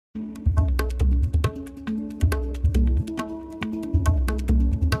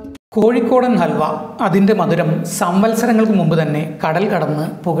കോഴിക്കോടൻ ഹൽവ അതിൻ്റെ മധുരം സംവത്സരങ്ങൾക്ക് മുമ്പ് തന്നെ കടൽ കടന്ന്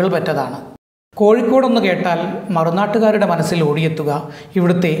പുകൾ പെറ്റതാണ്. കോഴിക്കോടെന്ന് കേട്ടാൽ മറുനാട്ടുകാരുടെ മനസ്സിൽ ഓടിയെത്തുക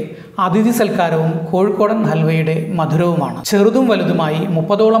ഇവിടുത്തെ അതിഥി സൽക്കാരവും കോഴിക്കോടൻ ഹൽവയുടെ മധുരവുമാണ്. ചെറുതും വലുതുമായി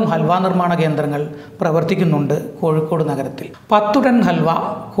 30ഓളം ഹൽവ നിർമ്മാണ കേന്ദ്രങ്ങൾ പ്രവർത്തിക്കുന്നുണ്ട് കോഴിക്കോട് നഗരത്തിൽ. 10 ടൺ ഹൽവ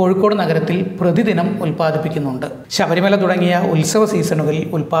കോഴിക്കോട് നഗരത്തിൽ പ്രതിദിനം ഉൽപ്പാദിപ്പിക്കുന്നുണ്ട്. ശബരിമല തുടങ്ങിയ ഉത്സവ സീസണുകളിൽ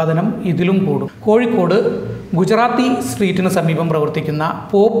ഉൽപ്പാദനം ഇതിലും കൂടും. കോഴിക്കോട് ഗുജറാത്തി സ്ട്രീറ്റിന് സമീപം പ്രവർത്തിക്കുന്ന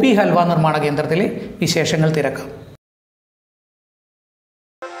പോപ്പി ഹൽവ നിർമ്മാണ കേന്ദ്രത്തിലെ വിശേഷങ്ങൾ തിരക്കാം.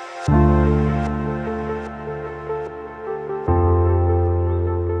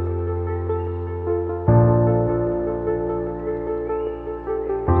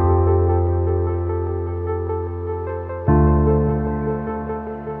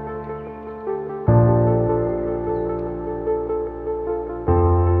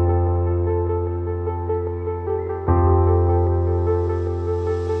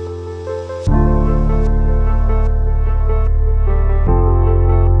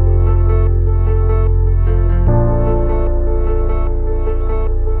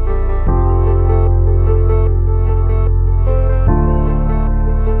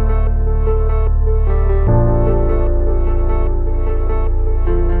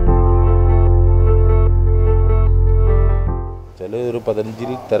 ഒരു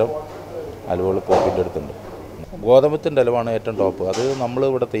 15 തരം ഹലുവകൾ പോപ്പിൻ്റെ അടുത്തുണ്ട്. ഗോതമ്പത്തിൻ്റെ ഹലുവാണ് ഏറ്റവും ടോപ്പ്. അത് നമ്മൾ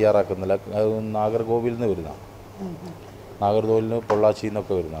ഇവിടെ തയ്യാറാക്കുന്നില്ല, നാഗർകോവിലിൽ നിന്ന് വരുന്നതാണ്. നാഗർകോവിലിൽ നിന്ന് പൊള്ളാച്ചിയിൽ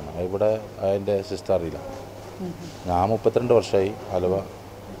നിന്നൊക്കെ വരുന്നതാണ്. ഇവിടെ അതിൻ്റെ സിസ്റ്റർ അറിയില്ല. ഞാൻ 32 വർഷമായി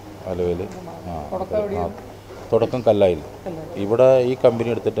ഹലുവയിൽ. തുടക്കം കല്ലായിൽ. ഇവിടെ ഈ കമ്പനി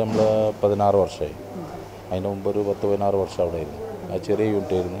എടുത്തിട്ട് നമ്മൾ 16 വർഷമായി. അതിന് മുമ്പ് ഒരു 10-16 വർഷം അവിടെ ആയിരുന്നു. ആ ചെറിയ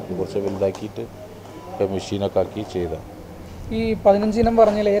യൂണിറ്റ് ആയിരുന്നു. ഇത് കുറച്ച് വലുതാക്കിയിട്ട് മെഷീനൊക്കെ ആക്കി ചെയ്ത. ഈ 15 ഇനം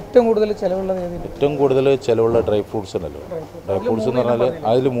പറഞ്ഞാൽ ഏറ്റവും കൂടുതൽ ചിലവുള്ളത് ഏതിന്? ഏറ്റവും കൂടുതൽ ചിലവുള്ള ഡ്രൈ ഫ്രൂട്ട്സ് ഉണ്ടല്ലോ. ഡ്രൈ ഫ്രൂട്ട്സ് എന്ന് പറഞ്ഞാൽ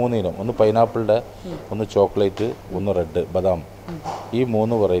അതിൽ 3 ഇനം. ഒന്ന് പൈനാപ്പിളിൻ്റെ, ഒന്ന് ചോക്ലേറ്റ്, ഒന്ന് റെഡ് ബദാം. ഈ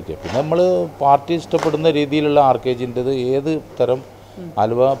 3 വെറൈറ്റി. പിന്നെ നമ്മൾ പാർട്ടി ഇഷ്ടപ്പെടുന്ന രീതിയിലുള്ള ആർക്കേജിൻ്റെത് ഏത് തരം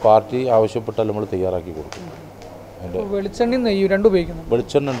ഹലുവ പാർട്ടി ആവശ്യപ്പെട്ടാൽ നമ്മൾ തയ്യാറാക്കി കൊടുക്കും. വെളിച്ചെണ്ണയും നെയ്യും രണ്ടും ഉപയോഗിക്കുന്നു.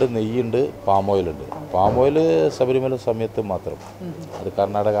 വെളിച്ചെണ്ണ ഉണ്ട്, നെയ്യുണ്ട്, പാം ഓയിലുണ്ട്. പാം ഓയിൽ ശബരിമല സമയത്ത് മാത്രം. അത്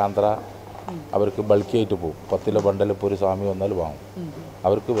കർണാടക, ആന്ധ്ര അവർക്ക് ബൾക്കി ആയിട്ട് പോകും. 10 കിലോ ബണ്ടൽ ഇപ്പോൾ ഒരു സ്വാമി വന്നാൽ വാങ്ങും.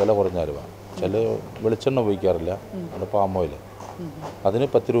 അവർക്ക് വില കുറഞ്ഞാൽ വാങ്ങും. ചില വെളിച്ചെണ്ണ ഉപയോഗിക്കാറില്ല, അത് പാം ഓയിൽ. അതിന്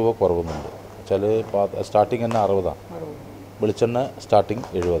 10 രൂപ കുറവുന്നുണ്ട്. ചില സ്റ്റാർട്ടിങ് തന്നെ 60, വെളിച്ചെണ്ണ സ്റ്റാർട്ടിങ്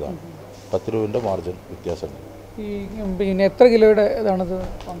 70. 10 രൂപൻ്റെ മാർജിൻ വ്യത്യാസമുണ്ട്. പിന്നെ എത്ര കിലോയുടെ ഇതാണിത്?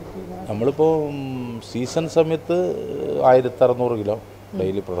 നമ്മളിപ്പോൾ സീസൺ സമയത്ത് 1600 കിലോ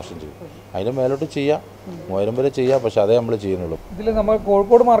ഡെയിലി പ്രൊഡക്ഷൻ ചെയ്യും. അതിന് മേലോട്ട് ചെയ്യാം, 3000 വരെ ചെയ്യാം. പക്ഷേ അതേ നമ്മൾ ചെയ്യുന്നുള്ളൂ. ഇതിൽ നമ്മൾ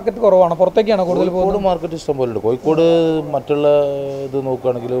കോഴിക്കോട് മാർക്കറ്റ് കുറവാണ്, പുറത്തേക്കാണ് കൂടുതൽ. കോഴിക്കോട് മാർക്കറ്റ് ഇഷ്ടം പോലെ ഉണ്ട്. കോഴിക്കോട് മറ്റുള്ള ഇത്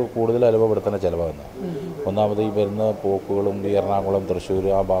നോക്കുകയാണെങ്കിൽ കൂടുതൽ ഹലുവ ഇവിടെ തന്നെ ചിലവാകുന്നത്. ഒന്നാമത് ഈ വരുന്ന പോക്കുകളും ഈ എറണാകുളം, തൃശ്ശൂർ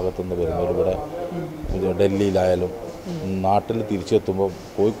ആ ഭാഗത്തുനിന്ന് വരുന്നവർ ഇവിടെ ഡൽഹിയിലായാലും നാട്ടിൽ തിരിച്ചെത്തുമ്പോൾ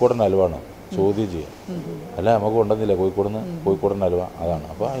കോഴിക്കോടൻ ഹലുവാണ് ചോദ്യം ചെയ്യാം. അല്ല നമുക്ക് കൊണ്ടുവന്നില്ല കോഴിക്കോടൻ ഹലുവ, അതാണ്.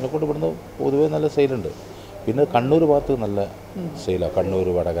 അപ്പോൾ അതിനെക്കൊണ്ട് ഇവിടുന്ന് പൊതുവേ നല്ല സെയിലുണ്ട്. പിന്നെ കണ്ണൂർ ഭാഗത്ത് നല്ല സെയിലാണ്. കണ്ണൂർ,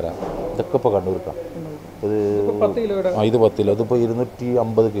 വടകര ഇതൊക്കെ ഇപ്പോൾ കണ്ണൂർക്കാണ്. ഇത് 10 കിലോ. അതിപ്പോൾ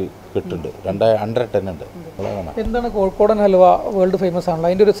 250 കിട്ടുന്നുണ്ട്. 100 ടൺ ഉണ്ട്. എന്താണ് കോഴിക്കോടൻ ഹലുവ വേൾഡ് ഫേമസ് ആണല്ലോ,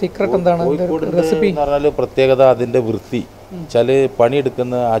 അതിൻ്റെ ഒരു സീക്രട്ട് എന്താണ്? റെസിപ്പി എന്ന് പറഞ്ഞാൽ പ്രത്യേകത അതിൻ്റെ വൃത്തി. ചില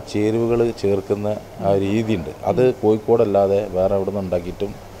പണിയെടുക്കുന്ന ആ ചേരുവകൾ ചേർക്കുന്ന ആ രീതിയുണ്ട്. അത് കോഴിക്കോടല്ലാതെ വേറെ എവിടെ നിന്ന്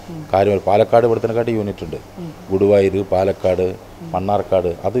ഉണ്ടാക്കിയിട്ടും കാര്യമായി. പാലക്കാട് ഇവിടുത്തെ യൂണിറ്റ് ഉണ്ട്. ഗുരുവായൂർ, പാലക്കാട്,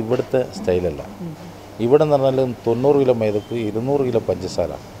 മണ്ണാർക്കാട്. അത് ഇവിടുത്തെ സ്റ്റൈലല്ല. ഇവിടെ എന്ന് പറഞ്ഞാൽ 90 കിലോ മൈദക്ക് 200 കിലോ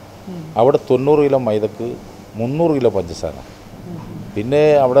പഞ്ചസാര. അവിടെ 90 കിലോ മൈദക്ക് 300 കിലോ പഞ്ചസാര. പിന്നെ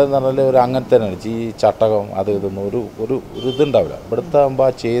അവിടെ എന്ന് പറഞ്ഞാൽ ഒരു അങ്ങനത്തെ തന്നെയാണ്. ഈ ചട്ടകം അത് ഇതൊന്നും ഒരു ഇതുണ്ടാവില്ല. ഇവിടുത്തെ ആകുമ്പോൾ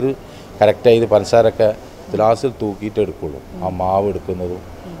ആ ചേര് കറക്റ്റായി പഞ്ചസാരൊക്കെ ഗ്ലാസ്സിൽ തൂക്കിയിട്ട് എടുക്കുള്ളൂ. ആ മാവ് എടുക്കുന്നതും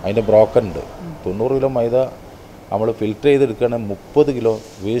അതിൻ്റെ ബ്രോക്കൻ ഉണ്ട്. 90 കിലോ മൈദ നമ്മൾ ഫിൽറ്റർ ചെയ്തെടുക്കുകയാണെങ്കിൽ 30 കിലോ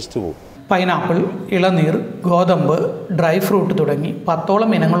വേസ്റ്റ് പോകും. പൈനാപ്പിൾ, ഇളനീർ, ഗോതമ്പ്, ഡ്രൈ ഫ്രൂട്ട് തുടങ്ങി 10ഓളം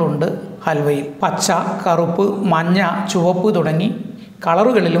ഇനങ്ങളുണ്ട് ഹൽവയിൽ. പച്ച, കറുപ്പ്, മഞ്ഞ, ചുവപ്പ് തുടങ്ങി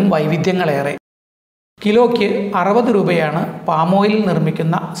കളറുകളിലും വൈവിധ്യങ്ങളേറെ. കിലോയ്ക്ക് 60 രൂപയാണ് പാമോയിലിൽ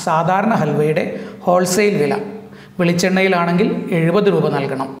നിർമ്മിക്കുന്ന സാധാരണ ഹൽവയുടെ ഹോൾസെയിൽ വില. വെളിച്ചെണ്ണയിലാണെങ്കിൽ 70 രൂപ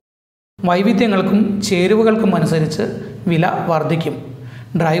നൽകണം. വൈവിധ്യങ്ങൾക്കും ചേരുവകൾക്കും അനുസരിച്ച് വില വർദ്ധിക്കും.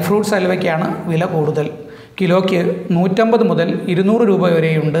 ഡ്രൈ ഫ്രൂട്ട്സ് ഹൽവയ്ക്കാണ് വില കൂടുതൽ. കിലോയ്ക്ക് 150 മുതൽ 200 രൂപ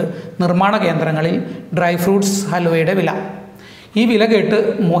വരെയുണ്ട് നിർമ്മാണ കേന്ദ്രങ്ങളിൽ ഡ്രൈ ഫ്രൂട്ട്സ് ഹൽവയുടെ വില. ഈ വില കേട്ട്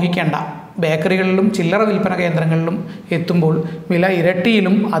മോഹിക്കേണ്ട. ബേക്കറികളിലും ചില്ലറ വിൽപ്പന കേന്ദ്രങ്ങളിലും എത്തുമ്പോൾ വില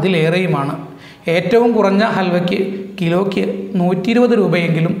ഇരട്ടിയിലും അതിലേറെയുമാണ്. ഏറ്റവും കുറഞ്ഞ ഹൽവയ്ക്ക് കിലോയ്ക്ക് 120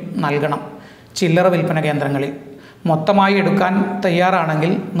 രൂപയെങ്കിലും നൽകണം ചില്ലറ വിൽപ്പന കേന്ദ്രങ്ങളിൽ. മൊത്തമായി എടുക്കാൻ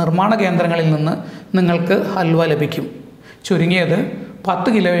തയ്യാറാണെങ്കിൽ നിർമ്മാണ കേന്ദ്രങ്ങളിൽ നിന്ന് നിങ്ങൾക്ക് ഹൽവ ലഭിക്കും. ചുരുങ്ങിയത് 10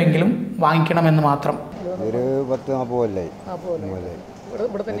 കിലോയെങ്കിലും വാങ്ങിക്കണമെന്ന് മാത്രം. ഒരു 10-40 കൊല്ലായി.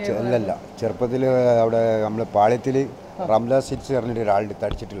 അല്ലല്ല, ചെറുപ്പത്തിൽ അവിടെ നമ്മൾ പാളയത്തിൽ റംല സിറ്റ്സ് പറഞ്ഞിട്ട് ഒരാളുടെ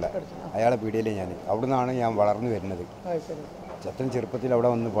തടിച്ചിട്ടുള്ള അയാളെ പീടികയിൽ ഞാൻ അവിടെ നിന്നാണ് ഞാൻ വളർന്നു വരുന്നത്. ചത്തൻ ചെറുപ്പത്തിൽ അവിടെ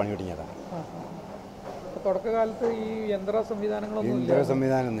വന്ന് പണി തുടങ്ങിയതാണ്. തുടക്കകാലത്ത് ഈ യന്ത്ര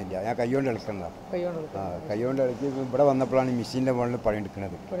സംവിധാനമൊന്നുമില്ല. ഞാൻ കൈകൊണ്ട് ഇളക്കുന്നതാണ്. കൈകൊണ്ട് ഇളക്കി ഇവിടെ വന്നപ്പോഴാണ് മെഷീൻ്റെ മുകളിൽ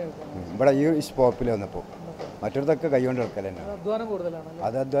പണിയെടുക്കുന്നത്. ഇവിടെ ഈ സ്പോപ്പിൽ വന്നപ്പോൾ മറ്റൊരുത്തൊക്കെ കൈകൊണ്ട് ഇളക്കൽ തന്നെ.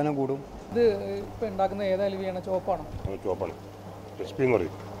 അത് അധ്വാനം കൂടും. ഇത് ഇപ്പം ഉണ്ടാക്കുന്ന ഏതായാലും ചോപ്പാണ്. ചോപ്പാണ്. SP എന്ന്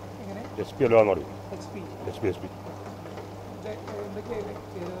പറയും. SP അല്ലാന്ന് പറയും. SP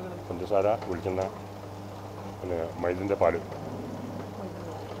പഞ്ചസാര, വെളിച്ചെണ്ണ, പിന്നെ മൈദൻ്റെ പാല്.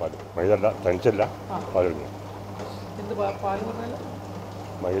 മൈദല്ല, തനിച്ചല്ല, പാലെടുക്കും.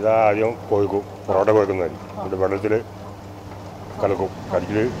 മൈദ ആദ്യം കോഴിക്കും, പൊറോട്ട കോഴിക്കുന്നതായിരിക്കും. എന്നിട്ട് വെള്ളത്തിൽ കലക്കും,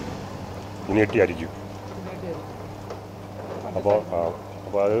 കരിക്കിൽ ഇനിയിട്ട് അരിക്കും.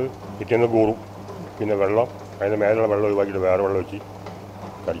 അപ്പോൾ അത് പിറ്റേന്ന് കൂറും. പിന്നെ വെള്ളം, അതിൻ്റെ മേലുള്ള വെള്ളം ഒഴിവാക്കിയിട്ട് വേറെ വെള്ളം വെച്ച്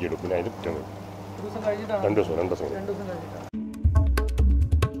കരിക്കിടും. പിന്നെ അതിന് പിറ്റേന്ന് 2 ദിവസം